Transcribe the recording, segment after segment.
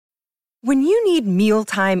When you need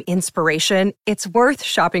mealtime inspiration, it's worth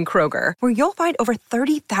shopping Kroger, where you'll find over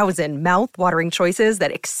 30,000 mouth-watering choices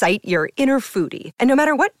that excite your inner foodie. And no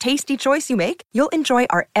matter what tasty choice you make, you'll enjoy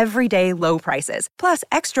our everyday low prices, plus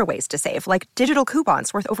extra ways to save, like digital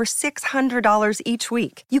coupons worth over $600 each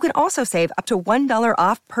week. You can also save up to $1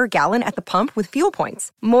 off per gallon at the pump with fuel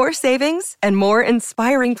points. More savings and more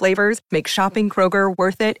inspiring flavors make shopping Kroger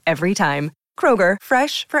worth it every time. Kroger,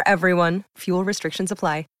 fresh for everyone. Fuel restrictions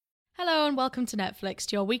apply. Hello and welcome to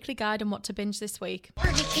Netflix, your weekly guide on what to binge this week.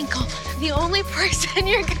 Barney Kinkle, the only person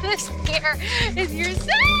you're gonna scare is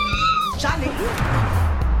yourself! Charlie!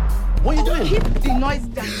 What are you doing? Keep the noise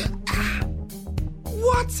down.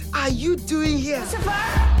 What are you doing here?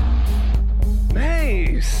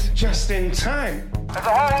 Maze! Just in time. There's a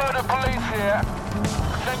whole load of police here.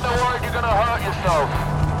 Send the word you're gonna hurt yourself.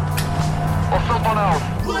 Or someone else.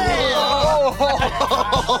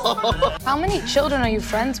 How many children are you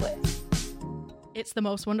friends with? It's the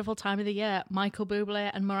most wonderful time of the year. Michael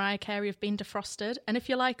Bublé and Mariah Carey have been defrosted, and if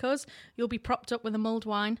you're like us, you'll be propped up with a mulled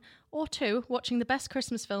wine or two, watching the best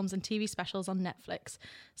Christmas films and TV specials on Netflix.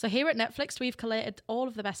 So here at Netflix, we've collated all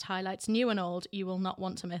of the best highlights, new and old, you will not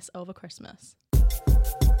want to miss over Christmas.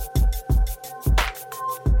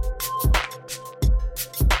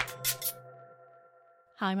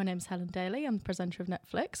 Hi, my name's Helen Daly. I'm the presenter of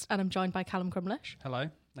Netflix, and I'm joined by Callum Crumlish. Hello,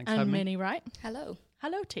 thanks for And having me. Minnie Wright. Hello.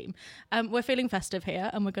 Hello, team. We're feeling festive here,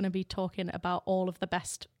 and we're going to be talking about all of the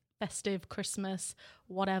best festive Christmas,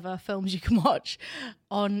 whatever films you can watch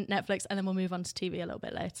on Netflix, and then we'll move on to TV a little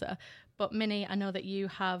bit later. But Minnie, I know that you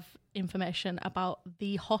have information about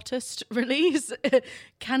the hottest release.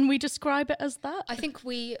 Can we describe it as that? I think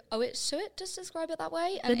we owe it to it to describe it that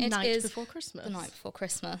way. The And it night is before Christmas. The night before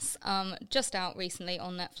Christmas. Just out recently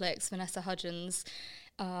on Netflix, Vanessa Hudgens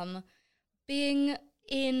being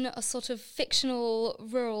in a sort of fictional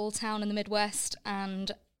rural town in the Midwest,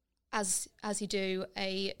 and as you do,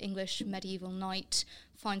 a English medieval knight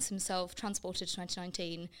finds himself transported to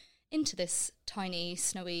 2019 into this tiny,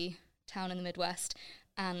 snowy town in the Midwest,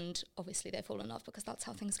 and obviously they fall in love because that's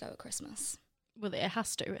how things go at Christmas. Well, it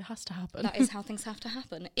has to happen. That is how things have to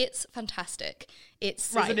happen. It's fantastic.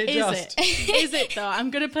 It's right. Isn't it is just? it? Is it though? I'm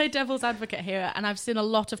going to play devil's advocate here, and I've seen a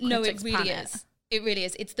lot of critics No, it really pan is. It really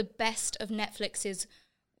is. It's the best of Netflix's.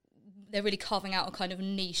 They're really carving out a kind of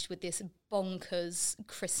niche with this bonkers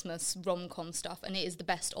Christmas rom-com stuff, and it is the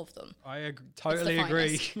best of them. I totally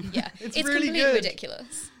agree. Yeah, it's it's really completely good.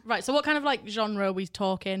 ridiculous. Right, so what kind of like genre are we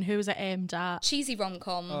talking? Who's it aimed at? Cheesy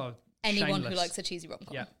rom-com. Oh, anyone who shameless. likes a cheesy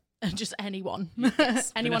rom-com. Yeah. Just anyone.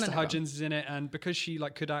 Yes. Anyone. Vanessa and Hudgens is in it, and because she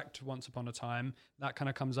could act once upon a time, that kind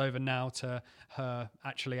of comes over now to her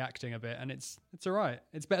actually acting a bit, and it's all right.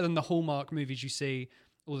 It's better than the Hallmark movies you see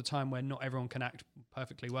all the time where not everyone can act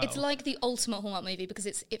perfectly well. It's like the ultimate Hallmark movie because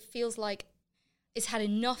it feels like it's had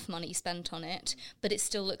enough money spent on it, but it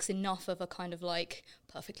still looks enough of a kind of like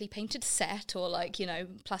perfectly painted set or like, you know,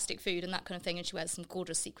 plastic food and that kind of thing. And she wears some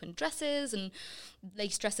gorgeous sequin dresses and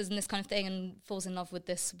lace dresses and this kind of thing and falls in love with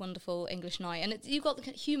this wonderful English knight. And you've got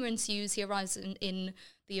the humour ensues. He arrives in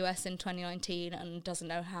the US in 2019 and doesn't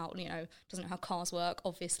know how cars work,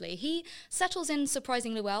 obviously. He settles in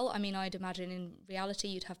surprisingly well. I mean, I'd imagine in reality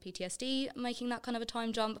you'd have PTSD making that kind of a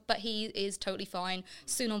time jump, but he is totally fine,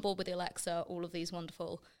 soon on board with the Alexa, all of these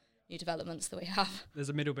wonderful new developments that we have. There's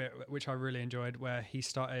a middle bit which I really enjoyed where he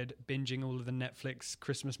started binging all of the Netflix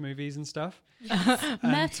Christmas movies and stuff.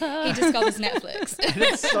 Meta. He discovers Netflix. And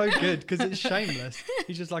it's so good because it's shameless.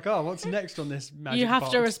 He's just like, oh, what's next on this magic You have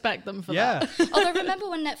box? to respect them for Yeah. that. Although remember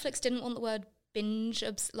when Netflix didn't want the word binge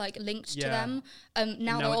linked to Yeah. them? Now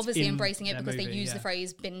Now they're it's obviously in embracing it their because they movie, use yeah. the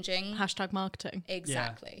phrase binging. Hashtag marketing.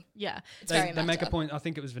 Exactly. Yeah. It's very They make a meta. point. I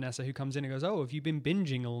think it was Vanessa who comes in and goes, "Oh, have you been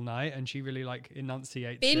binging all night?" And she really like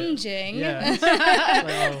enunciates Binging? It. Yeah, It's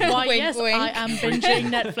like, oh, Why, Wink, yes, wink. I am binging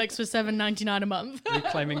Netflix for $7.99 a month.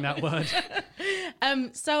 reclaiming that word.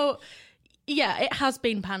 So, yeah, it has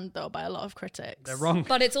been panned, though, by a lot of critics. They're wrong.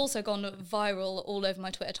 But it's also gone viral all over my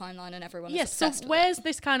Twitter timeline and everyone is Yes, so obsessed with where's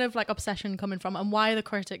this kind of like obsession coming from, and why are the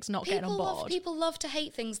critics not getting on board? People love to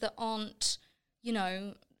hate things that aren't, you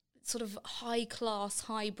know, sort of high-class,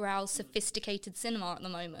 highbrow, sophisticated cinema at the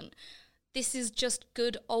moment. This is just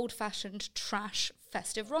good, old-fashioned, trash,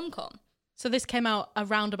 festive rom-com. So this came out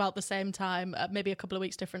around about the same time, maybe a couple of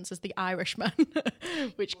weeks difference as The Irishman,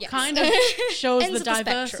 which Yes. kind of shows Ends the of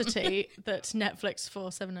the spectrum. diversity that Netflix for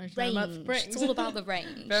 $7.99 a month Range. brings. It's all about the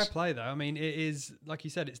range. Fair play though. I mean, it is like you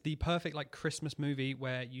said, it's the perfect like Christmas movie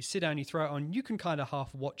where you sit down, you throw it on. You can kind of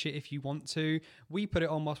half watch it if you want to. We put it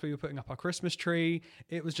on whilst we were putting up our Christmas tree.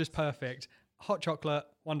 It was just perfect. Hot chocolate,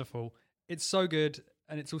 wonderful. It's so good.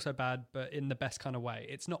 and it's also bad, but in the best kind of way.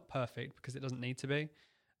 It's not perfect because it doesn't need to be.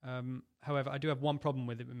 However, I do have one problem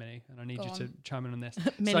with it, Minnie, and I need you to chime in on this.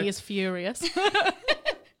 Minnie is furious.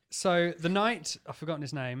 So the knight, I've forgotten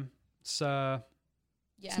his name, Sir...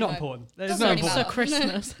 it's not important. It's Doesn't not really important. Sir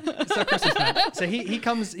Christmas. Sir Christmas man. So he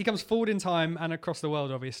comes forward in time and across the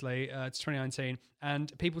world, obviously. It's 2019,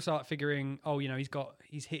 and people start figuring, oh, you know,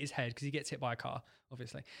 he's hit his head because he gets hit by a car,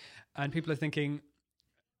 obviously, and people are thinking,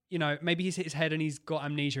 you know, maybe he's hit his head and he's got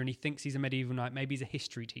amnesia and he thinks he's a medieval knight. Maybe he's a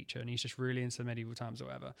history teacher and he's just really into the medieval times or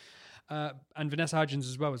whatever. And Vanessa Hudgens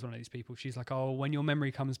as well was one of these people. She's like, oh, when your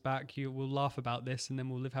memory comes back, we'll laugh about this and then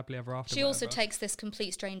we'll live happily ever after. She also takes this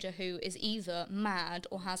complete stranger who is either mad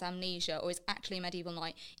or has amnesia or is actually a medieval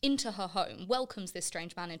knight into her home, welcomes this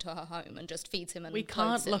strange man into her home and just feeds him and We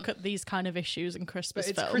clothes can't him. look at these kind of issues in Christmas But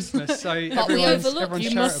it's films. Christmas, so But we overlook- everyone's You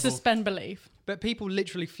charitable. must suspend belief. But people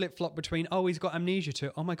literally flip-flop between, oh, he's got amnesia,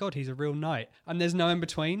 to, oh my God, he's a real knight. And there's no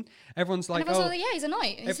in-between. Everyone's like, And everyone's oh... like, yeah, he's a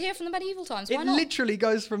knight. He's here from the medieval times. Why It not? literally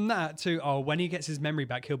goes from that to, oh, when he gets his memory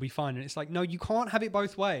back, he'll be fine. And it's like, no, you can't have it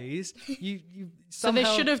both ways. You So somehow...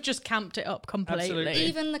 they should have just camped it up completely. Absolutely.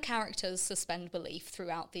 Even the characters suspend belief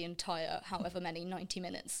throughout the entire, however many, 90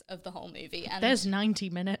 minutes of the whole movie. And There's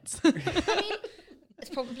 90 minutes. it's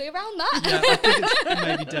probably around that. Yeah, I think it's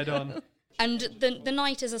maybe dead on. And the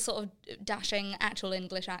knight is a sort of dashing actual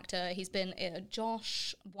English actor. He's been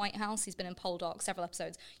Josh Whitehouse. He's been in Poldark, several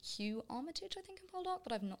episodes. Hugh Armitage, I think, in Poldark,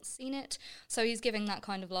 but I've not seen it. So he's giving that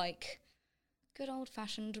kind of like good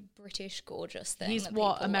old-fashioned British gorgeous thing. He's that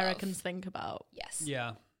what people Americans love. think about. Yes.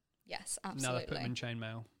 Yeah. Yes, Now absolutely. they've put him in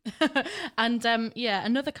chainmail. And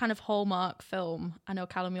another kind of Hallmark film. I know,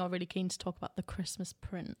 Callum, you're really keen to talk about The Christmas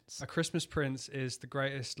Prince. A Christmas Prince is the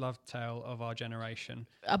greatest love tale of our generation.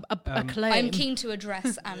 Acclaim. I'm keen to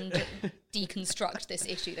address and deconstruct this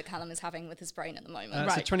issue that Callum is having with his brain at the moment.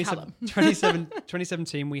 Right, So Callum.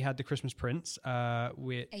 2017, we had The Christmas Prince,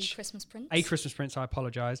 which... A Christmas Prince? A Christmas Prince, I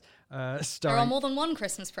apologise. There are Starring more than one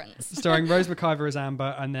Christmas Prince. starring Rose McIver as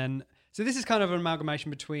Amber, and then... So this is kind of an amalgamation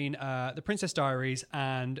between The Princess Diaries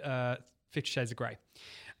and 50 Shades of Grey.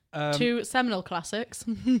 Two seminal classics.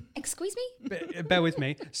 Excuse me? Bear with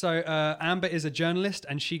me. So Amber is a journalist,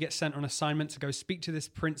 and she gets sent on assignment to go speak to this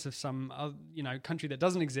prince of some, country that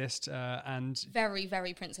doesn't exist. And Very,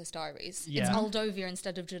 very Princess Diaries. Yeah. It's Moldovia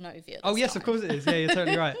instead of Genovia. oh this yes, time. of course it is. Yeah, you're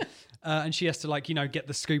totally right. And she has to get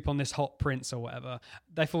the scoop on this hot prince or whatever.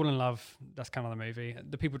 They fall in love. That's kind of the movie.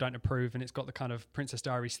 The people don't approve, and it's got the kind of Princess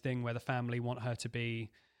Diaries thing where the family want her to be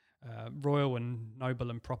royal and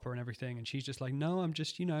noble and proper and everything, and she's just like, no, I'm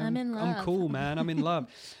just, I'm in love. I'm cool, man, I'm in love.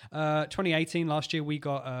 2018, last year, we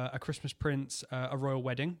got a Christmas Prince, a royal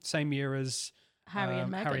wedding, same year as Harry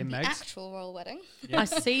and Meghan. Harry and Meg's. Actual royal wedding. I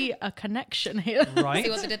see a connection here. Right.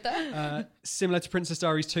 See what they did there? Similar to Princess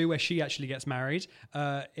Diaries 2, where she actually gets married.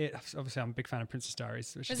 Obviously, I'm a big fan of Princess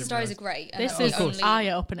Diaries. Which I Princess didn't Diaries are realise. great. and This they're is the only-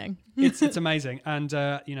 eye-opening. It's amazing, and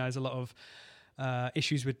there's a lot of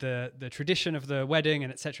issues with the tradition of the wedding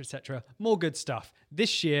and etc. etc. More good stuff.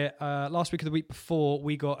 This year, last week or the week before,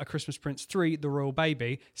 we got A Christmas Prince 3, The Royal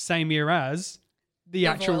Baby, same year as the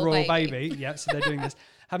actual Royal Royal Baby. Baby. Yeah, so they're doing this.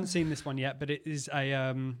 Haven't seen this one yet, but it is a...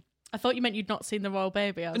 I thought you meant you'd not seen The Royal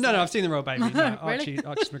Baby. I was No, like, I've seen The Royal Baby. No, Really?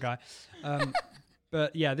 Archie's my guy.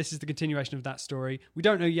 But yeah, this is the continuation of that story. We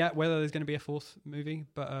don't know yet whether there's going to be a fourth movie,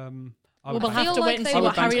 but I Well, would we'll bank- have to feel wait like and they see would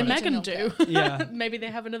what Harry and bank on Meghan it. do. Yeah. Maybe they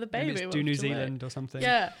have another Maybe baby. it's We'll do have New to wait. Zealand or something.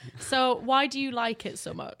 Yeah. So why do you like it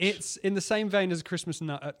so much? It's in the same vein as a Christmas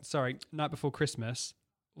Night Before Christmas,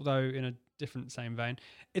 although in a different same vein.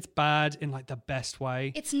 It's bad in like the best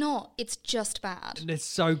way. It's not. It's just bad. It's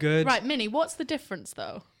so good. Right, Minnie, what's the difference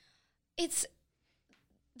though?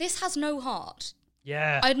 This has no heart.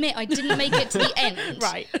 Yeah. I admit I didn't make it to the end.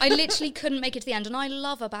 Right. I literally couldn't make it to the end, and I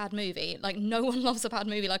love a bad movie. Like, no one loves a bad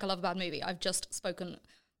movie like I love a bad movie. I've just spoken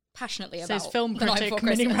passionately Says about film The Night critic Before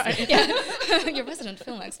Minnie Christmas. Wright. Yeah, your resident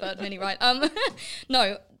film expert, Minnie Wright.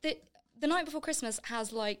 No, the Night Before Christmas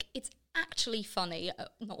has it's actually funny.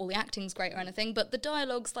 Not all the acting's great or anything, but the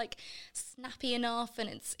dialogue's snappy enough, and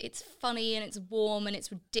it's funny and it's warm and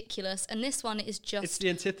it's ridiculous. And this one is just It's the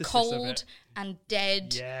antithesis of cold it. and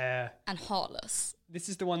dead Yeah. and heartless. This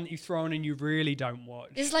is the one that you throw on and you really don't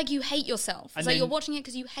watch. It's like you hate yourself. It's And like then- you're watching it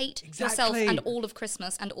because you hate yourself Exactly. and all of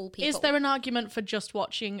Christmas and all people. Is there an argument for just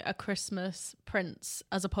watching A Christmas Prince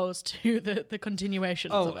as opposed to the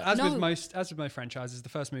continuations Oh, of it? as No. with most franchises, the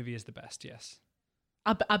first movie is the best. Yes.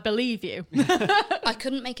 I believe you. I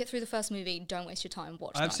couldn't make it through the first movie. Don't waste your time.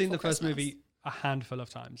 Watch. I've Night seen the Before first Christmas. movie a handful of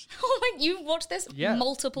times. Oh my! You've watched this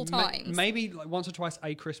multiple times. Maybe once or twice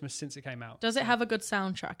a Christmas since it came out. Does it have a good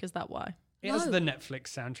soundtrack? Is that why? It has the Netflix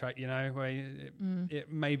soundtrack, you know, where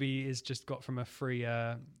it maybe is just got from a free,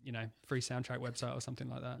 free soundtrack website or something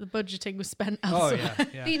like that. The budgeting was spent Oh elsewhere.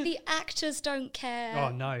 yeah. The actors don't care. Oh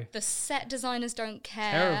no. The set designers don't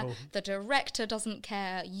care. Terrible. The director doesn't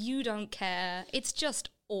care. You don't care. It's just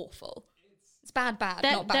awful. It's bad,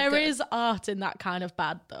 not bad. There good. is art in that kind of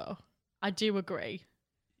bad, though. I do agree.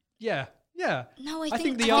 Yeah. No, I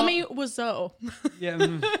think the Tommy art. Wiseau. Yeah.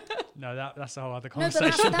 No, that's a whole other No, but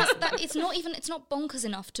conversation. it's not bonkers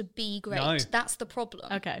enough to be great. No. That's the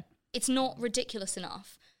problem. Okay. It's not ridiculous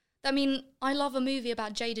enough. I mean, I love a movie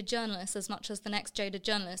about jaded journalists as much as the next jaded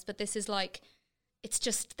journalist, but this is like, it's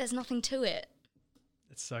just, there's nothing to it.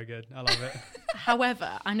 It's so good. I love it.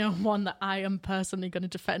 However, I know one that I am personally going to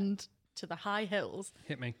defend to the high hills.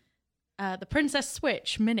 Hit me. The Princess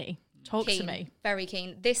Switch mini. Talk Keen, to me, very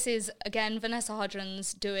keen. This is, again, Vanessa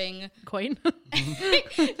Hudgens doing Queen.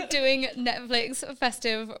 doing Netflix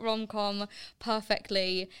festive rom-com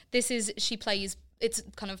perfectly. She plays, it's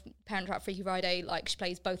kind of Parent Trap Freaky Friday, like she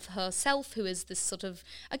plays both herself, who is this sort of,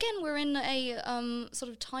 again, we're in a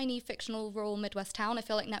sort of tiny fictional rural Midwest town. I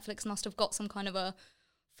feel like Netflix must have got some kind of a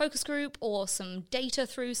focus group or some data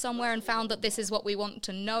through somewhere and found that this is what we want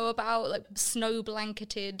to know about, like snow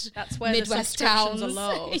blanketed That's where Midwest the subscriptions towns are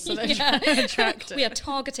low, so they're Yeah. trying to attract it. We are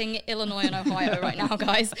targeting Illinois and Ohio right now,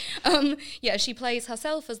 guys. She plays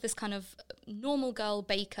herself as this kind of normal girl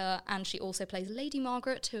baker, and she also plays Lady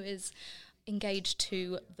Margaret, who is engaged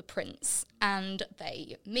to the prince, and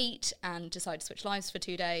they meet and decide to switch lives for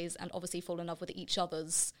 2 days and obviously fall in love with each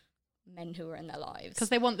other's men who are in their lives Because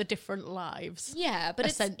they want the different lives. Yeah, but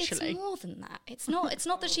it's essentially. more than that. It's not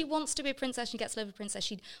that she wants to be a princess, she gets to live a princess.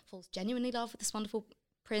 She falls genuinely in love with this wonderful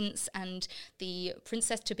prince, and the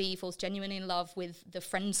princess-to-be falls genuinely in love with the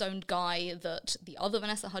friend-zoned guy that the other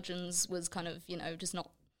Vanessa Hudgens was kind of, just not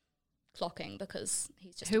clocking because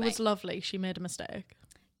he's just Who a was mate. lovely. She made a mistake.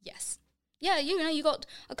 Yes. Yeah, you got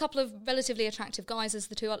a couple of relatively attractive guys as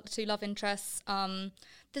the two love interests.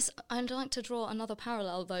 I'd like to draw another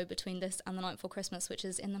parallel, though, between this and The Night Before Christmas, which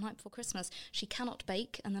is in The Night Before Christmas, she cannot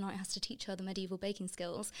bake, and the knight has to teach her the medieval baking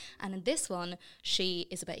skills. And in this one, she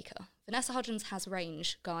is a baker. Vanessa Hudgens has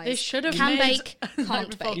range, guys. They should have Can made bake, Night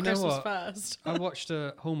can't Before bake. You know Christmas what? first. I watched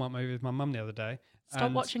a Hallmark movie with my mum the other day. Stop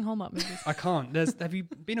and watching Hallmark movies. I can't. Have you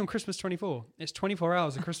been on Christmas 24? It's 24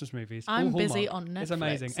 hours of Christmas movies. all I'm busy Hallmark. on It's Netflix.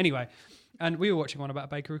 amazing. Anyway, and we were watching one about a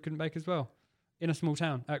baker who couldn't bake as well in a small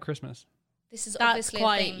town at Christmas. This is That's obviously a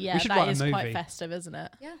quite, theme. yeah, We should that write a is quite movie. festive, isn't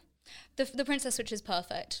it? Yeah. The Princess Switch is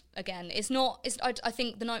perfect. Again, it's not. I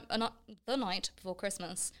think the night before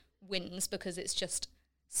Christmas wins because it's just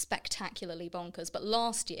spectacularly bonkers. But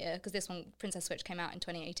last year, because this one Princess Switch came out in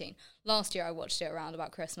 2018, last year I watched it around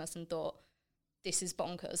about Christmas and thought, this is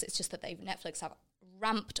bonkers. It's just that Netflix have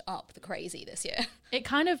ramped up the crazy this year. It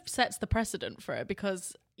kind of sets the precedent for it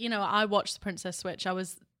because, I watched The Princess Switch. I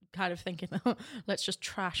was kind of thinking, let's just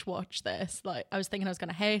trash watch this. Like, I was thinking I was going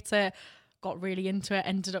to hate it, got really into it,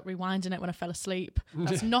 ended up rewinding it when I fell asleep.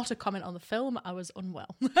 That's not a comment on the film. I was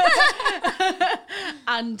unwell.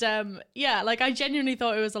 And I genuinely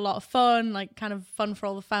thought it was a lot of fun, like kind of fun for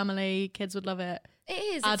all the family. Kids would love it. It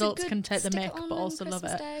is. Adults it's a good can take the stick mick, it on but on also love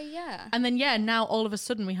Christmas it. Day, yeah. And then, now all of a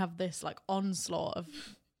sudden we have this like onslaught of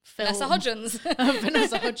film. Vanessa Hudgens.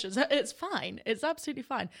 Vanessa Hudgens. It's fine. It's absolutely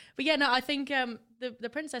fine. But I think the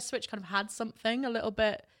Princess Switch kind of had something a little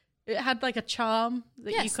bit. It had like a charm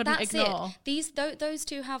that you couldn't that's ignore. It. Those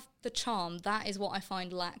two have the charm. That is what I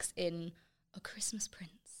find lacks in A Christmas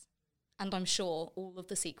Prince. And I'm sure all of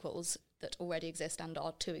the sequels that already exist and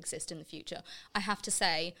are to exist in the future. I have to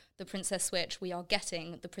say, the Princess Switch, we are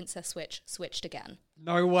getting the Princess Switch switched again.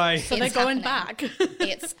 No way. So they're It's going happening. back.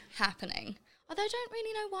 It's happening. Although I don't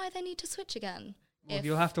really know why they need to switch again. Well, If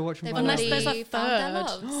you'll have to watch them. they've find out. Unless there's a found their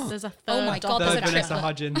third. loves. There's a third. Oh my God, doctor. there's a Vanessa triplet.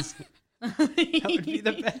 Hudgens. That would be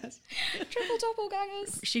the best. Triple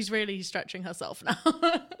doppelgangers. She's really stretching herself now.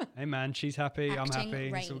 Hey man, she's happy. I'm Acting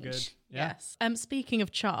happy. It's all good. range. Yeah. Yes. Speaking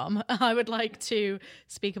of charm, I would like to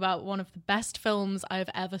speak about one of the best films I've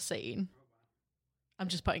ever seen. I'm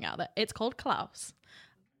just putting it out there. It's called Klaus.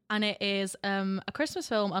 And it is a Christmas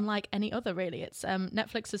film unlike any other, really. It's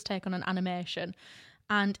Netflix's take on an animation.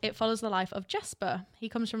 And it follows the life of Jesper. He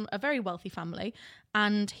comes from a very wealthy family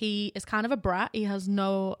and he is kind of a brat. He has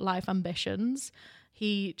no life ambitions.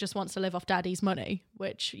 He just wants to live off daddy's money,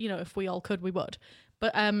 which, if we all could, we would.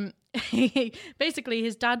 But basically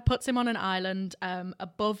his dad puts him on an island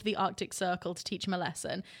above the Arctic Circle to teach him a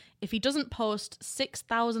lesson. If he doesn't post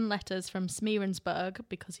 6,000 letters from Smeerensburg,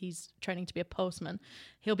 because he's training to be a postman,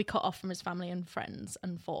 he'll be cut off from his family and friends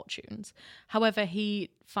and fortunes. However,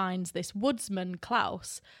 he finds this woodsman,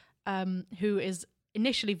 Klaus, who is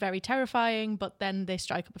initially very terrifying, but then they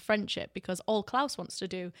strike up a friendship because all Klaus wants to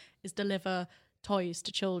do is deliver toys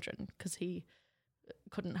to children because he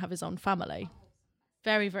couldn't have his own family.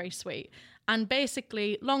 Very, very sweet. And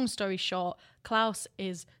basically, long story short, Klaus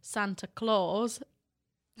is Santa Claus.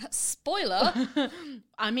 Spoiler.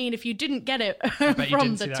 I mean, if you didn't get it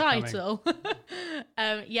from the title.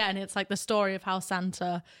 Yeah, and it's like the story of how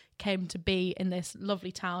Santa came to be in this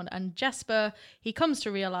lovely town. And Jesper, he comes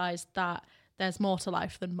to realise that there's more to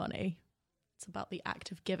life than money. It's about the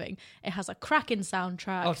act of giving. It has a cracking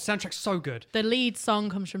soundtrack. Oh, the soundtrack's so good. The lead song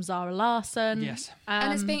comes from Zara Larsson. Yes.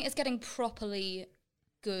 And it's getting properly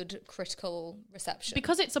good critical reception.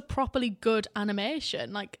 Because it's a properly good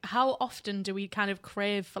animation. Like, how often do we kind of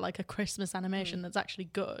crave for like a Christmas animation that's actually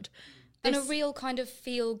good? And a real kind of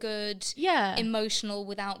feel good, emotional,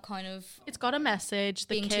 without kind of it's got a message.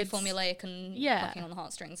 The being kids, too formulaic and plucking on the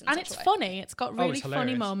heartstrings. And it's funny. It's got really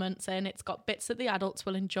funny moments in. It's got bits that the adults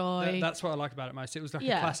will enjoy. That's what I like about it most. It was like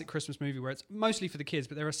a classic Christmas movie where it's mostly for the kids,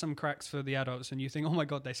 but there are some cracks for the adults, and you think, oh my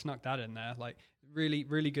God, they snuck that in there. Like really,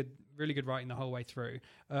 really good writing the whole way through.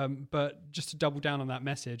 But just to double down on that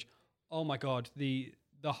message, oh my God, the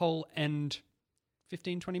whole end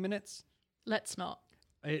 15, 20 minutes. Let's not.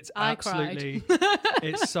 It's absolutely,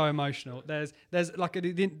 it's so emotional. There's like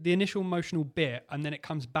the initial emotional bit, and then it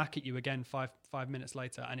comes back at you again five minutes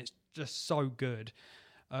later, and it's just so good.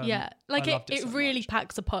 Like it really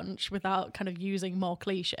packs a punch without kind of using more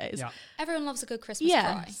cliches. Yeah. Everyone loves a good Christmas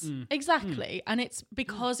cry. Exactly. And it's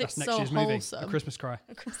because That's it's next so year's wholesome. Movie, A Christmas Cry.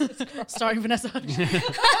 Starring Vanessa Hudgens.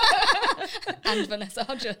 And Vanessa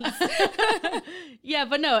Hudgens. Yeah,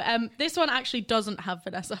 but no, this one actually doesn't have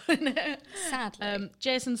Vanessa in it. Sadly.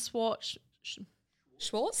 Jason Schwartz?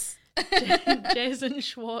 Jason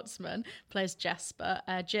Schwartzman plays Jesper.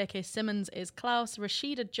 J.K. Simmons is Klaus.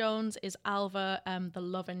 Rashida Jones is Alva, the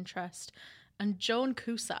love interest. And Joan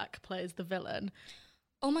Cusack plays the villain.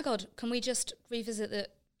 Oh my God, can we just revisit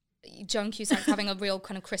that? Joan Cusack's having a real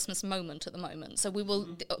kind of Christmas moment at the moment. So we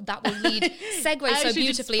will, that will segue so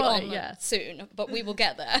beautifully soon, but we will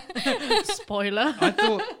get there. Spoiler. I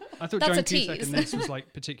thought Joan Cusack in this was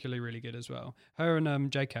like particularly really good as well. Her and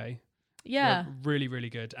JK. Yeah. Really,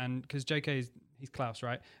 really good. And because JK he's Klaus,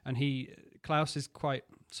 right? And Klaus is quite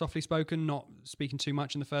softly spoken, not speaking too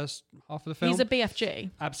much in the first half of the film. He's a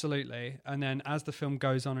BFG. Absolutely. And then as the film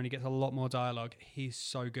goes on and he gets a lot more dialogue, he's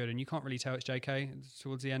so good. And you can't really tell it's JK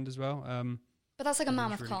towards the end as well. But that's like a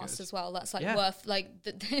mammoth cast as well. That's like worth, like,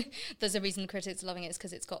 there's a reason critics are loving it is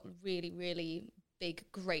because it's got really, really big,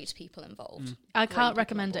 great people involved. I can't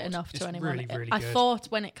recommend it enough to anyone. Really, really I good. thought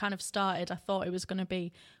when it kind of started, I thought it was going to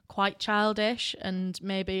be quite childish and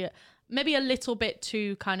maybe a little bit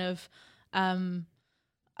too kind of,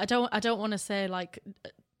 I don't want to say like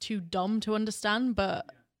too dumb to understand, but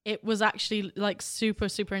it was actually like super,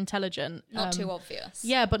 super intelligent. Not too obvious.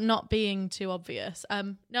 Yeah, but not being too obvious.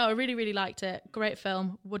 No, I really, really liked it. Great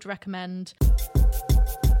film. Would recommend.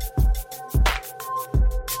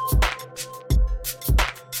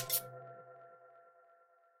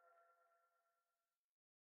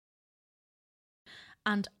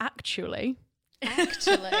 And actually,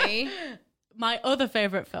 my other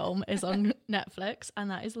favourite film is on Netflix, and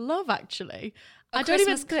that is Love Actually. I don't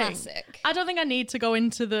think I need to go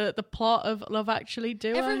into the plot of Love Actually,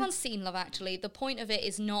 do I? Everyone's seen Love Actually. The point of it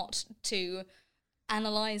is not to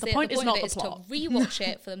analyse it. The point is not of it the is plot. to rewatch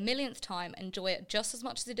it for the millionth time, enjoy it just as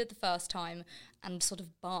much as you did the first time, and sort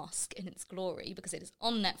of bask in its glory because it is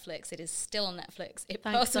on Netflix. It is still on Netflix. It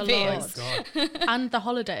Thanks perseveres. And The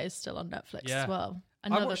Holiday is still on Netflix as well.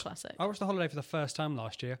 Another classic. I watched The Holiday for the first time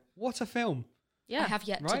last year. What a film. Yeah. I have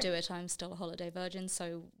yet to do it. I'm still a holiday virgin,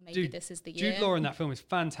 so maybe this is the year. Jude Law in that film is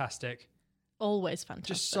fantastic. Always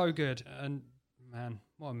fantastic. Just so good. And man,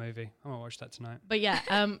 what a movie. I might watch that tonight. But yeah,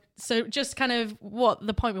 so just kind of what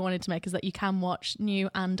the point we wanted to make is that you can watch new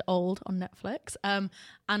and old on Netflix.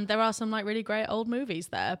 And there are some like really great old movies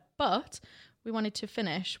there. But we wanted to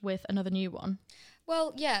finish with another new one.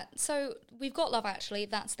 Well, yeah. So we've got Love Actually.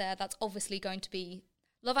 That's there. That's obviously going to be...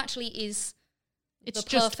 Love Actually is it's the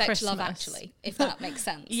just perfect Christmas. Love Actually, if that makes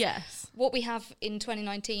sense. Yes. What we have in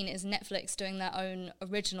 2019 is Netflix doing their own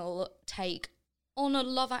original take on a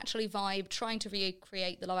Love Actually vibe, trying to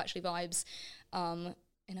recreate the Love Actually vibes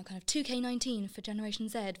in a kind of 2K19 for Generation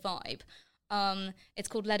Z vibe. It's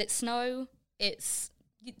called Let It Snow.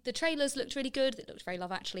 The trailers looked really good. It looked very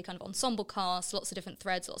Love Actually, kind of ensemble cast, lots of different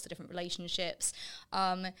threads, lots of different relationships.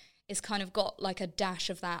 It's kind of got like a dash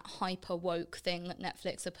of that hyper woke thing that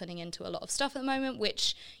Netflix are putting into a lot of stuff at the moment,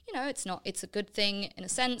 which, it's a good thing in a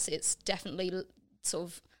sense. It's definitely sort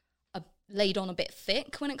of laid on a bit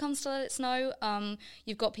thick when it comes to Let It Snow.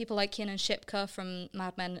 You've got people like Kiernan Shipka from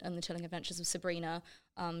Mad Men and The Chilling Adventures of Sabrina.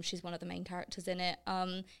 She's one of the main characters in it.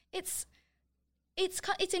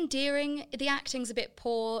 It's endearing. The acting's a bit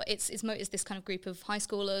poor. It's this kind of group of high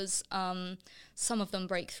schoolers. Some of them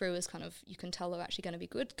break through as kind of, you can tell they're actually going to be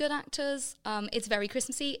good actors. It's very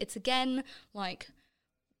Christmassy. It's again like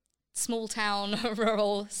small town,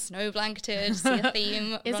 rural, snow blanketed, see a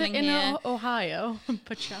theme. Is running it in here. Ohio,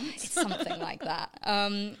 perchance? It's something like that.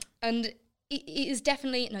 And it is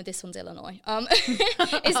definitely, no, this one's Illinois.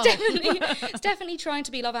 It's definitely trying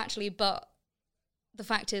to be Love Actually, but the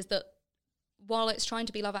fact is that while it's trying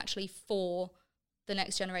to be Love Actually for the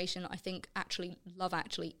next generation, I think actually Love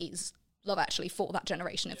Actually is Love Actually for that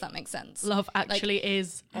generation, if that makes sense. Love Actually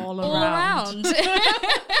is all around.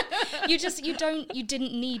 You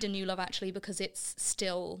didn't need a new Love Actually because it's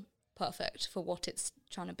still perfect for what it's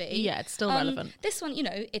trying to be. Yeah, it's still relevant. This one,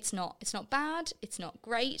 it's not bad, it's not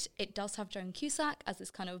great. It does have Joan Cusack as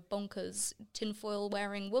this kind of bonkers tinfoil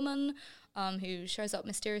wearing woman who shows up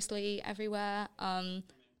mysteriously everywhere.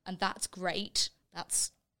 And that's great.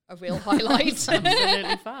 That's a real highlight.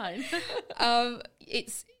 Absolutely fine.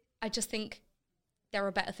 I just think there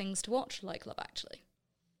are better things to watch, like Love Actually.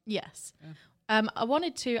 Yes. Yeah. I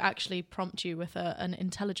wanted to actually prompt you with an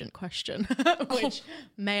intelligent question, which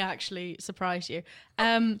may actually surprise you.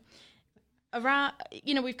 Around,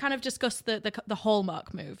 we've kind of discussed the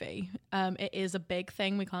Hallmark movie. It is a big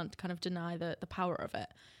thing. We can't kind of deny the power of it.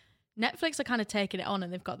 Netflix are kind of taking it on,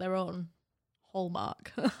 and they've got their own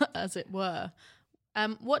Hallmark, as it were.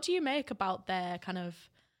 What do you make about their kind of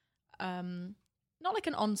not like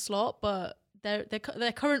an onslaught, but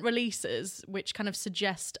their current releases, which kind of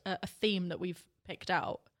suggest a theme that we've picked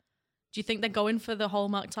out? Do you think they're going for the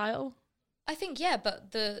Hallmark title? I think, yeah,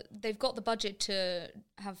 but they've got the budget to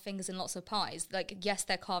have fingers in lots of pies. Like, yes,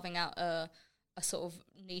 they're carving out a sort of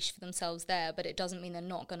niche for themselves there, but it doesn't mean they're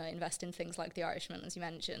not going to invest in things like The Irishman, as you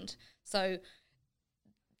mentioned. So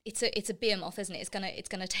it's a behemoth, isn't it? It's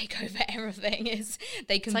gonna take over everything.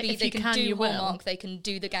 They can do Hallmark, they can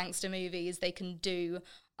do the gangster movies, they can do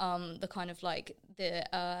the kind of like the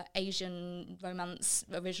Asian romance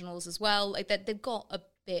originals as well. Like they've got a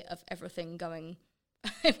bit of everything going.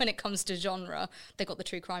 When it comes to genre, they've got the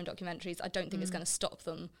true crime documentaries. I don't think it's going to stop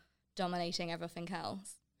them dominating everything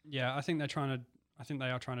else. Yeah, I think they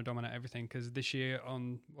are trying to dominate everything, because this year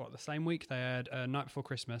on the same week they had Night Before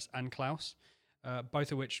Christmas and Klaus.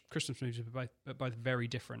 Both of which Christmas movies, but both very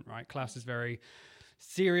different, right? Klaus is very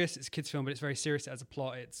serious. It's a kids' film, but it's very serious. It has a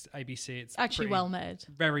plot. It's ABC. It's actually well made.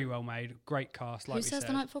 Very well made. Great cast. Like Who says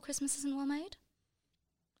The Night Before Christmas isn't well made?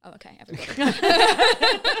 Oh, okay, everybody.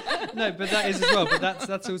 No, but that is as well. But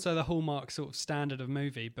that's also the Hallmark sort of standard of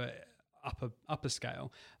movie, but upper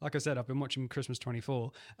scale. Like I said, I've been watching Christmas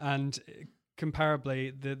 24, and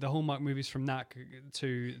comparably, the Hallmark movies from that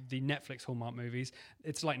to the Netflix Hallmark movies,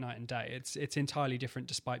 it's like night and day. It's entirely different,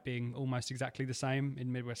 despite being almost exactly the same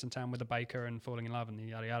in Midwestern Town with a baker and falling in love and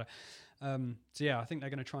yada yada. So yeah, I think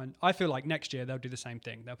they're going to try and. I feel like next year they'll do the same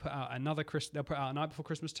thing. They'll put out they'll put out A Night Before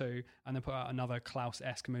Christmas 2, and they'll put out another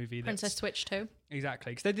Klaus-esque movie. Princess Switch 2.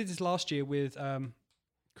 Exactly, because they did this last year with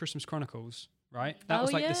Christmas Chronicles, right? That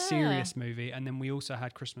was like the serious movie, and then we also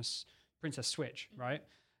had Princess Switch, right?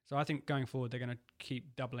 So I think going forward, they're going to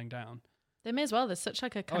keep doubling down. They may as well. There's such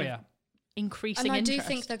like a kind of increasing interest. And I do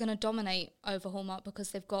think they're going to dominate over Hallmark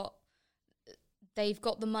because they've got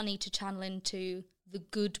the money to channel into the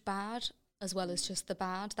good bad as well as just the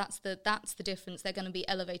bad. That's the difference. They're going to be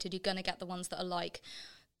elevated. You're going to get the ones that are like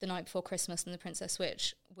The Night Before Christmas and The Princess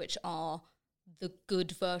Switch, which are the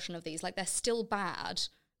good version of these. Like, they're still bad,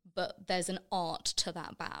 but there's an art to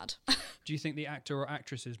that bad. Do you think the actor or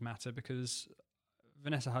actresses matter? Because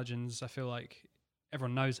Vanessa Hudgens, I feel like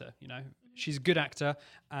everyone knows her, She's a good actor,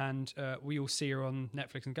 and we all see her on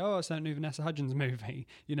Netflix and go, oh, it's that new Vanessa Hudgens movie,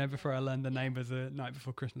 before I learn the name of The Night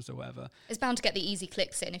Before Christmas or whatever. It's bound to get the easy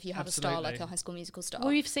clicks in if you have a star like a High School Musical star. Well,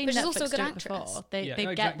 we've seen Netflix also a good do it actress. Before.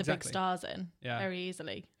 They get the big stars in very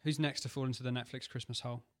easily. Who's next to fall into the Netflix Christmas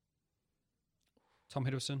hole? Tom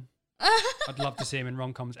Hiddleston. I'd love to see him in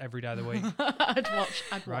rom-coms every day of the week. I'd watch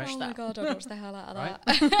that. Oh my God, I'd watch the hell out of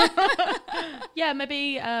that. Yeah,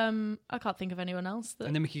 maybe I can't think of anyone else.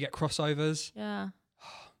 And then we could get crossovers. Yeah.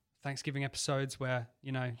 Thanksgiving episodes where,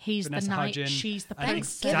 he's Vanessa the knight, Hudgens, she's the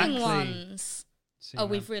Thanksgiving ones. So,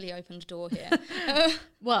 we've really opened a door here.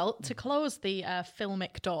 Well, to close the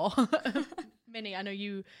filmic door, Minnie, I know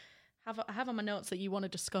you have on my notes that you want to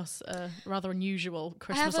discuss a rather unusual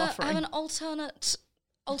Christmas offering. I have an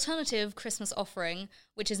alternative Christmas offering,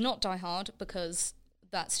 which is not Die Hard, because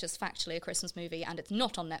that's just factually a Christmas movie and it's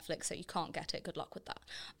not on Netflix, so you can't get it. Good luck with that.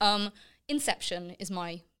 Inception is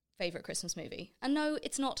my favourite Christmas movie. And no,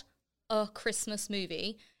 it's not a Christmas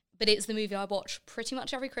movie, but it's the movie I watch pretty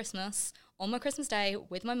much every Christmas, on my Christmas day,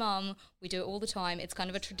 with my mum. We do it all the time. It's kind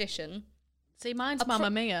of a tradition. See, mine's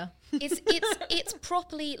Mamma Mia. It's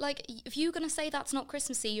properly, like, if you're going to say that's not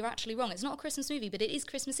Christmassy, you're actually wrong. It's not a Christmas movie, but it is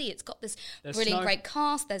Christmassy. It's got this brilliant, great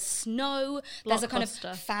cast. There's snow. There's a kind of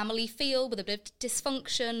family feel with a bit of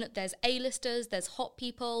dysfunction. There's A-listers. There's hot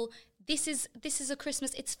people. This is a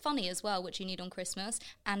Christmas. It's funny as well, which you need on Christmas,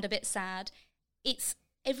 and a bit sad. It's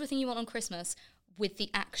everything you want on Christmas with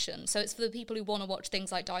the action. So it's for the people who want to watch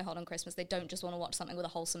things like Die Hard on Christmas. They don't just want to watch something with a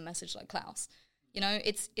wholesome message like Klaus. You know,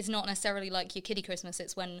 it's not necessarily like your kiddie Christmas.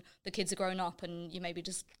 It's when the kids are grown up and you maybe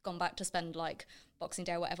just gone back to spend like Boxing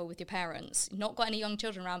Day or whatever with your parents. You've not got any young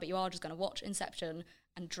children around, but you are just going to watch Inception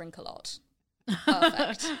and drink a lot.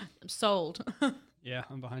 Perfect. I'm sold. Yeah,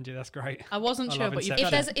 I'm behind you. That's great. I wasn't sure, but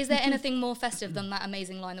is there anything more festive than that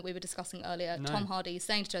amazing line that we were discussing earlier? No. Tom Hardy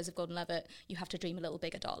saying to Joseph Gordon-Levitt, "You have to dream a little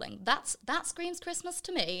bigger, darling." That screams Christmas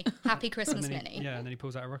to me. Happy Christmas, Minnie. And then he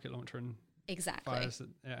pulls out a rocket launcher and fires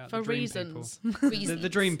for reasons. The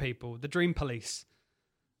dream people, the dream police.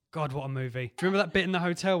 God, what a movie! Do you remember that bit in the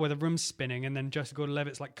hotel where the room's spinning and then Joseph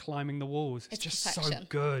Gordon-Levitt's like climbing the walls? It's just perfection. So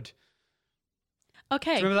good.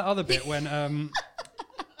 Okay. Do you remember that other bit when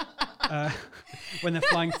when they're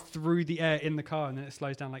flying through the air in the car and then it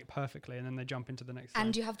slows down like perfectly and then they jump into the next and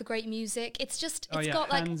line. You have the great music. It's just got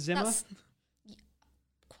like Hans Zimmer,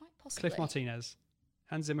 quite possibly Cliff Martinez.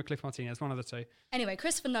 Hans Zimmer, Cliff Martinez, one of the two. Anyway,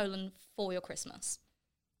 Christopher Nolan for your Christmas.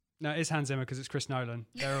 No, it's Hans Zimmer because it's Chris Nolan.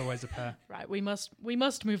 They're always a pair. Right, we must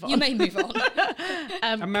move on. You may move on.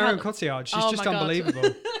 And Marion Cotillard, she's just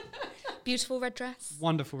unbelievable. Beautiful red dress.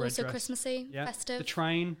 Wonderful red dress. Also Christmassy, festive. The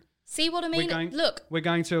train. See what I mean? Look. We're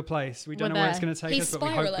going to a place. We don't know where it's going to take us, but we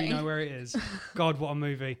hope we know where it is. God, what a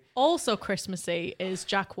movie. Also Christmassy is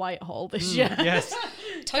Jack Whitehall this year. Yes.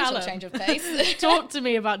 Total change of pace. Talk to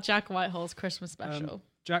me about Jack Whitehall's Christmas special.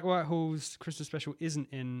 Jack Whitehall's Christmas special isn't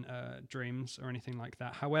in Dreams or anything like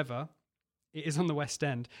that. However, it is on the West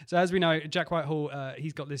End. So as we know, Jack Whitehall,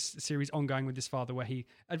 he's got this series ongoing with his father where he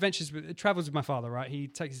travels with my father, right? He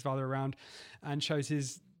takes his father around and shows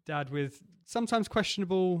his dad with sometimes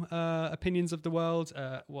questionable opinions of the world,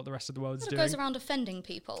 what the rest of the world's doing. It goes around offending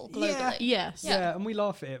people globally. Yeah. Yes. Yeah, and we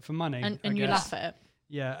laugh at it for money. And you laugh at it.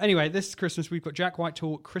 Yeah. Anyway, this Christmas we've got Jack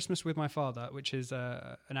Whitehall Christmas with My Father, which is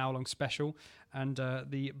an hour-long special, and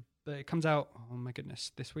it comes out. Oh my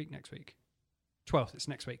goodness, this week, next week, 12th. It's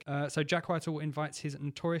next week. So Jack Whitehall invites his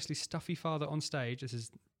notoriously stuffy father on stage. This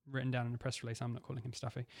is written down in a press release. I'm not calling him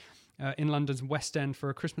stuffy. In London's West End for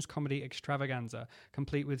a Christmas comedy extravaganza,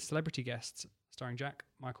 complete with celebrity guests starring Jack,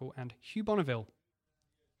 Michael, and Hugh Bonneville.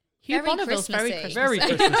 Hugh Bonneville's very Christmassy. Very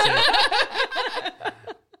Christmassy.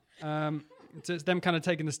 So it's them kind of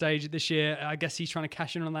taking the stage this year. I guess he's trying to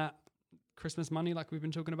cash in on that Christmas money like we've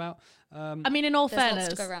been talking about. I mean, in all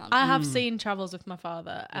fairness, I have seen Travels with My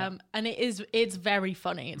Father, and it's very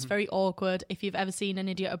funny. It's very awkward. If you've ever seen An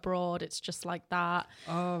Idiot Abroad, it's just like that.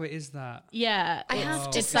 Oh, it is that. Yeah. I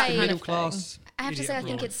have to say, middle class. I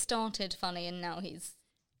think it started funny and now he's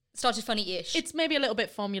started funny-ish. It's maybe a little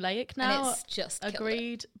bit formulaic now. And it's just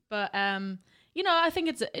agreed. But I think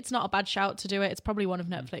it's not a bad shout to do it. It's probably one of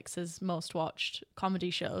Netflix's most watched comedy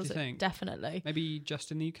shows. Do you think? Definitely. Maybe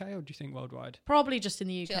just in the UK, or do you think worldwide? Probably just in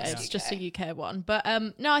the UK. It's just a UK one. But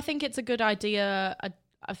no, I think it's a good idea.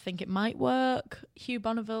 I think it might work. Hugh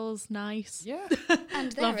Bonneville's nice. Yeah.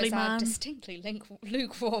 And there Lovely is man. our distinctly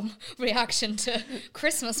lukewarm reaction to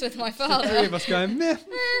Christmas with My Father. The three of us going, meh.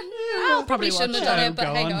 I'll probably shouldn't watch have done it. it,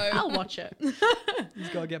 but hey ho. I'll watch it. He's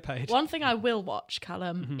got to get paid. One thing I will watch,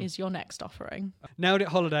 Callum, is your next offering. Nailed It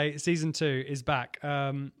Holiday season 2 is back.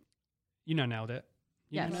 You know Nailed It.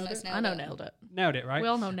 Yes, I know Nailed It. Nailed It, right? We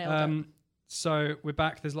all know Nailed It. So we're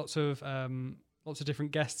back. There's lots of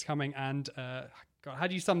different guests coming, and God, how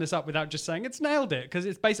do you sum this up without just saying it's Nailed It? Because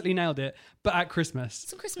it's basically Nailed It, but at Christmas.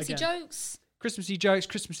 Some Christmassy jokes. Christmassy jokes,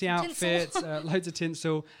 Christmassy outfits, loads of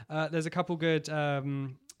tinsel. There's a couple good.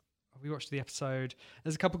 We watched the episode.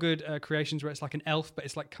 There's a couple good creations where it's like an elf, but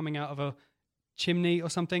it's like coming out of a chimney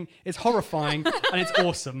or something. It's horrifying and it's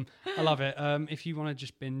awesome. I love it. If you want to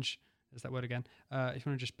just binge, there's that word again. If you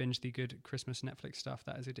want to just binge the good Christmas Netflix stuff,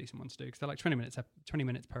 that is a decent one to do because they're like 20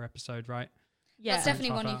 minutes per episode, right? Yeah, that's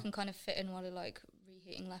definitely one you can kind of fit in while you're like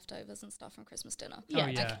reheating leftovers and stuff from Christmas dinner.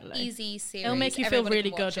 Yeah, like easy series. It'll make you feel really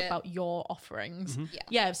good about your offerings. Mm-hmm.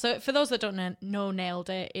 Yeah. So for those that don't know Nailed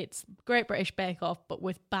It, it's Great British Bake Off, but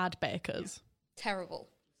with bad bakers. Terrible.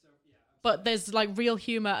 But there's like real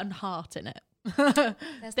humour and heart in it.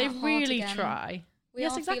 They really try. We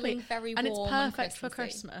are feeling very and it's warm perfect and for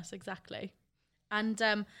Christmassy. Christmas. Exactly. And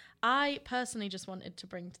I personally just wanted to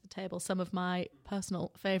bring to the table some of my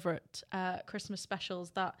personal favourite Christmas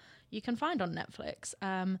specials that you can find on Netflix.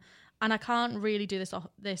 And I can't really do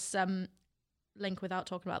this link without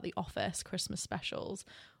talking about the Office Christmas specials,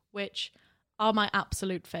 which are my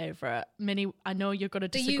absolute favourite. Minnie, I know you're going to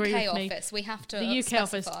disagree with me. The UK Office, we have to The UK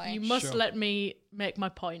specify. Office, you must Sure. let me make my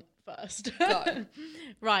point first. Go.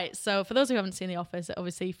 Right, so for those who haven't seen The Office, it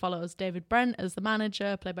obviously follows David Brent as the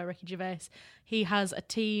manager, played by Ricky Gervais. He has a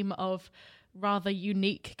team of rather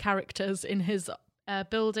unique characters in his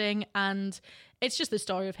building, and it's just the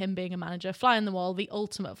story of him being a manager, fly on the wall, the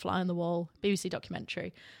ultimate fly on the wall, BBC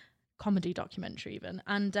documentary, comedy documentary even.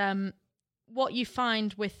 And what you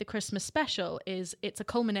find with the Christmas special is it's a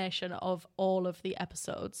culmination of all of the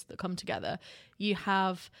episodes that come together. You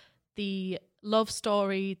have the love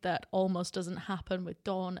story that almost doesn't happen with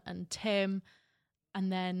Dawn and Tim,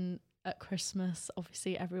 and then at Christmas,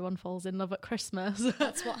 obviously everyone falls in love at Christmas.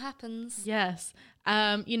 That's what happens. Yes.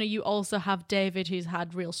 You also have David, who's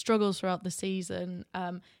had real struggles throughout the season.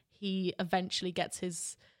 He eventually gets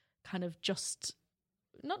his kind of just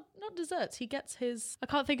not desserts. He gets his, I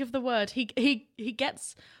can't think of the word. He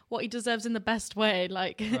gets what he deserves in the best way.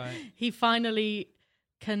 Like Right. he finally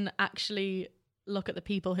can actually look at the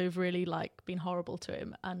people who've really like been horrible to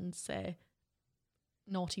him and say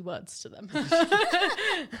naughty words to them.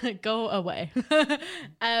 Go away.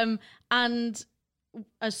 And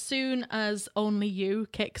as soon as Only You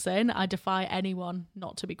kicks in, I defy anyone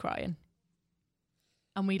not to be crying.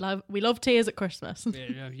 And we love tears at Christmas.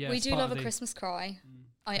 Yeah, We it's do part love of a the- Christmas cry.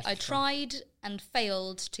 I tried and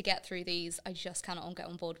failed to get through these. I just cannot get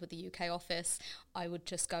on board with the UK Office. I would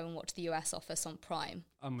just go and watch the US Office on Prime.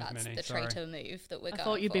 I'm with That's Minnie, the sorry. traitor move that we're I going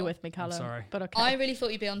thought you'd be for. with me, Callum. sorry. But okay. I really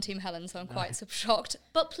thought you'd be on Team Helen, so I'm quite shocked.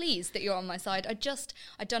 But pleased that you're on my side. I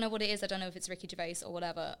don't know what it is. I don't know if it's Ricky Gervais or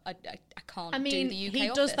whatever. I can't I mean, do the UK he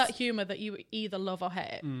Office. does that humour that you either love or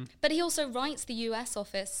hate. But he also writes the US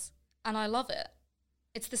Office, and I love it.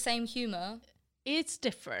 It's the same humour. It's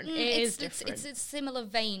different. It's different. It's similar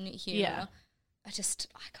vein humour. Yeah. I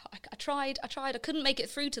tried. I couldn't make it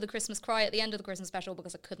through to the Christmas cry at the end of the Christmas special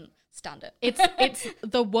because I couldn't stand it. It's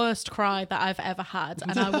the worst cry that I've ever had,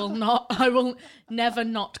 and I will never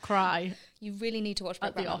not cry You really need to watch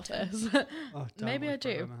at Brokeback the Mountain. Office. Oh, don't Maybe I watch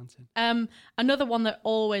do. Brokeback Mountain. Another one that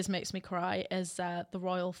always makes me cry is The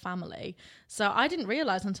Royal Family. So I didn't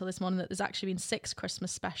realise until this morning that there's actually been 6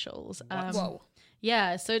 Christmas specials. Whoa.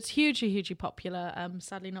 Yeah, so it's hugely popular.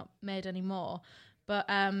 Sadly not made anymore. But,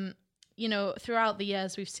 throughout the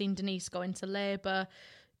years, we've seen Denise go into labour,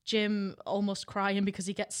 Jim almost crying because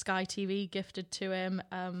he gets Sky TV gifted to him.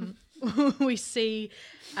 We see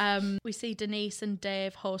Denise and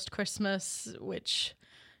Dave host Christmas, which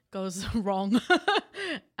goes wrong.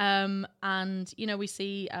 And, we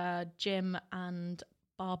see Jim and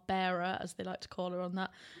Barbara, as they like to call her on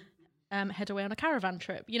that, head away on a caravan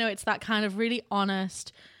trip. It's that kind of really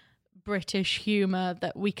honest British humour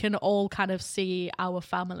that we can all kind of see our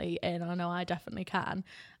family in. I know I definitely can.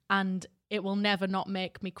 And it will never not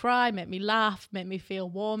make me cry, make me laugh, make me feel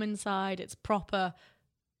warm inside. It's proper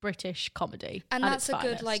British comedy. And at that's its a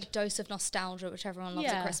good finest. dose of nostalgia, which everyone loves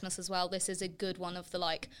at Christmas as well. This is a good one of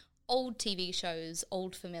the old TV shows,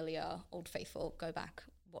 old familiar, old faithful. Go back,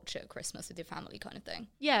 watch it at Christmas with your family kind of thing.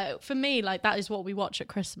 Yeah, for me, that is what we watch at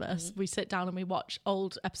Christmas. We sit down and we watch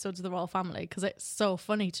old episodes of The Royal Family because it's so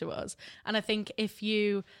funny to us. And I think if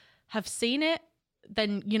you have seen it,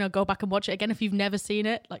 then, go back and watch it again. If you've never seen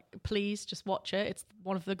it, please just watch it. It's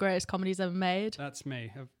one of the greatest comedies ever made. That's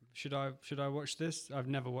me. Should I watch this? I've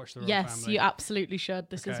never watched The Royal Yes, Family. you absolutely should.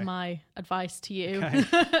 This is Okay. my advice to you.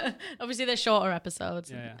 Okay. Obviously, they're shorter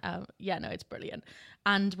episodes. Yeah. No, it's brilliant.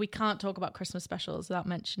 And we can't talk about Christmas specials without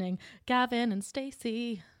mentioning Gavin and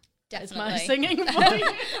Stacey. That's my Definitely. singing voice.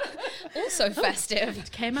 Also festive.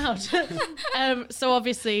 It came out. So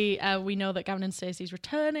obviously, we know that Gavin and Stacey's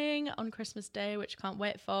returning on Christmas Day, which I can't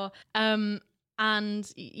wait for.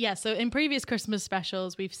 And yeah, so in previous Christmas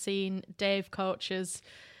specials, we've seen Dave Coaches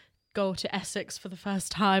go to Essex for the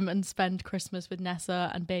first time and spend Christmas with Nessa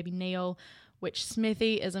and baby Neil, which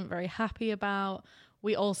Smithy isn't very happy about.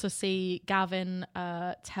 We also see Gavin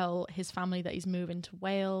tell his family that he's moving to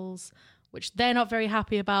Wales, which they're not very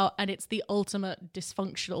happy about, and it's the ultimate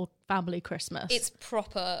dysfunctional family Christmas. It's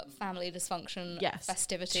proper family dysfunction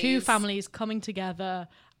festivities. 2 families coming together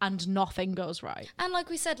and nothing goes right. And like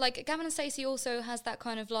we said, Gavin and Stacey also has that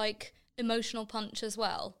kind of emotional punch as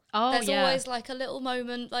well. Oh, There's yeah. always a little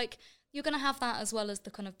moment, you're going to have that as well as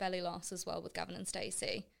the kind of belly laughs as well with Gavin and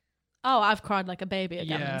Stacey. Oh, I've cried like a baby at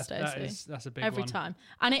Gavin and Stacey. That's a big every one. time.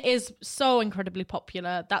 And it is so incredibly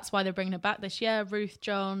popular. That's why they're bringing it back this year. Ruth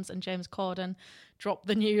Jones and James Corden dropped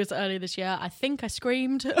the news earlier this year. I think I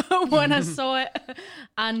screamed when I saw it.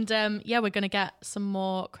 And we're going to get some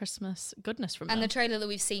more Christmas goodness from them. And the trailer that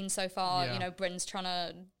we've seen so far, Yeah. you know, Bryn's trying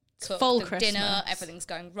to cook full the Christmas. dinner, everything's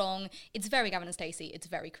going wrong. It's very Gavin and Stacey. It's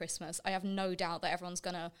very Christmas. I have no doubt that everyone's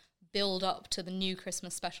going to build up to the new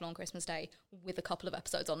Christmas special on Christmas Day with a couple of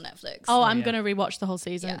episodes on Netflix. Oh, I'm yeah. going to rewatch the whole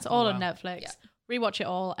season. Yeah. It's all Wow. on Netflix. Yeah. Rewatch it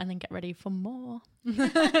all and then get ready for more.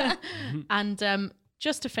 And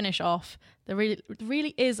just to finish off, there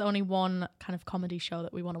really is only one kind of comedy show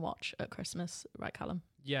that we want to watch at Christmas, right, Callum?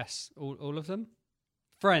 Yes, all of them.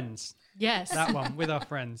 Friends. Yes. That one with our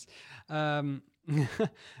friends. I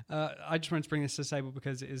just wanted to bring this to the table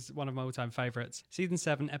because it is one of my all-time favourites. Season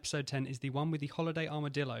 7, episode 10 is the one with the holiday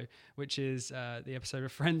armadillo, which is the episode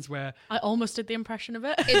of Friends where... I almost did the impression of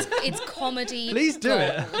it. It's comedy. Please do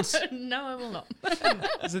it. gold. No, I will not.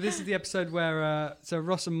 So this is the episode where so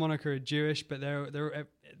Ross and Monica are Jewish, but they're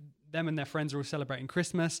them and their friends are all celebrating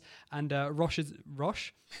Christmas, and Rosh?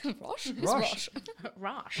 Rosh? Who's Rosh.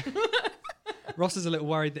 Rosh. Ross is a little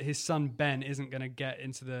worried that his son Ben isn't going to get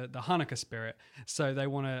into the Hanukkah spirit, so they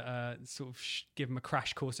want to sort of give him a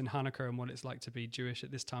crash course in Hanukkah and what it's like to be Jewish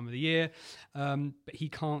at this time of the year. But he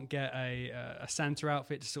can't get a Santa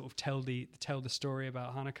outfit to sort of tell the story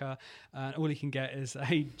about Hanukkah. All he can get is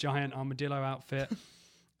a giant armadillo outfit.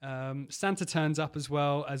 Santa turns up as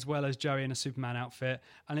well as Joey in a Superman outfit,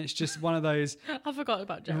 and it's just one of those, I forgot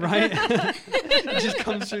about Joey. right? It just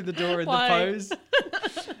comes through the door in Why? the pose.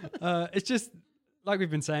 It's just like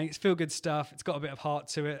we've been saying, it's feel good stuff. It's got a bit of heart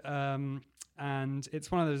to it, and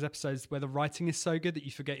it's one of those episodes where the writing is so good that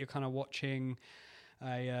you forget you're kind of watching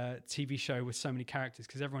a TV show with so many characters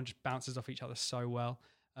because everyone just bounces off each other so well.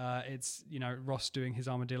 It's, you know, Ross doing his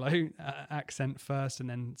armadillo accent first, and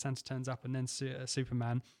then Santa turns up, and then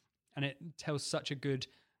Superman, and it tells such a good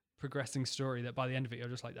progressing story that by the end of it you're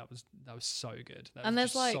just like, that was so good. That And was there's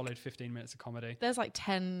just like solid 15 minutes of comedy. There's like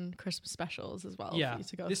 10 Christmas specials as well. Yeah, for you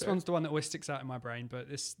to go this through. one's the one that always sticks out in my brain, but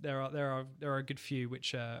there are a good few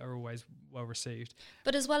which are always well received.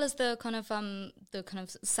 But as well as the kind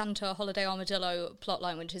of Santa holiday armadillo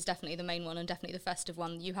plotline, which is definitely the main one and definitely the festive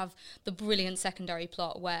one, you have the brilliant secondary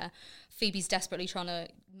plot where Phoebe's desperately trying to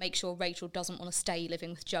make sure Rachel doesn't want to stay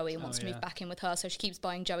living with Joey and wants to move back in with her, so she keeps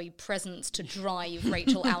buying Joey presents to drive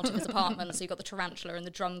Rachel out of his apartment. So you've got the tarantula and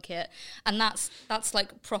the drum kit, and that's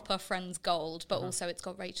like proper Friends gold, but also it's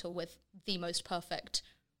got Rachel with the most perfect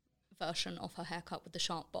version of her haircut with the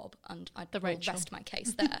sharp bob, and I will Rachel. rest my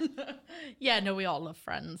case there. Yeah, no, we all love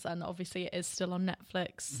Friends, and obviously it is still on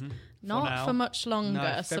Netflix. Not now. for much longer,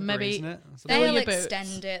 No, so February, maybe isn't it? Or something? Fill They'll your boots.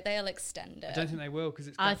 extend it. They'll extend it. I don't think they will because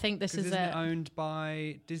I think this is isn't it it. owned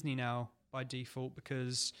by Disney now by default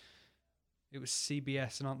because it was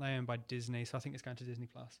CBS and aren't they owned by Disney? So I think it's going to Disney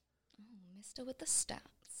Plus. Mister with the stats.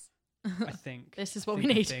 I think This is what I we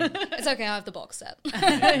need. think. It's okay, I have the box set.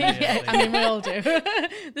 Yeah, I mean, we all do.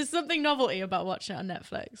 There's something novelty about watching it on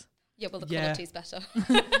Netflix. Yeah, well, the Yeah. quality's better.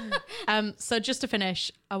 So just to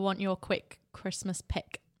finish, I want your quick Christmas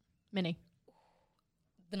pick. Minnie,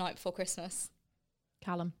 The Night Before Christmas.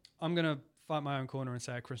 Callum. I'm going to fight my own corner and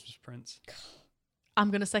say A Christmas Prince. I'm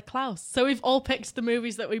going to say Klaus. So we've all picked the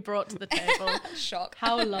movies that we brought to the table. Shock.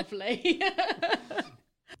 How lovely.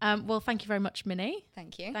 Well, thank you very much, Minnie.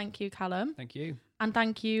 Thank you. Thank you, Callum. Thank you. And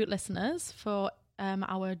thank you, listeners, for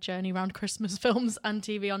our journey around Christmas films and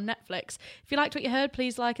TV on Netflix. If you liked what you heard,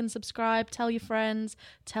 please like and subscribe. Tell your friends.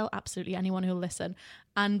 Tell absolutely anyone who'll listen.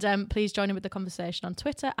 And please join in with the conversation on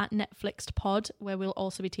Twitter at NetflixedPod, where we'll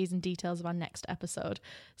also be teasing details of our next episode.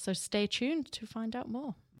 So stay tuned to find out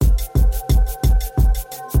more.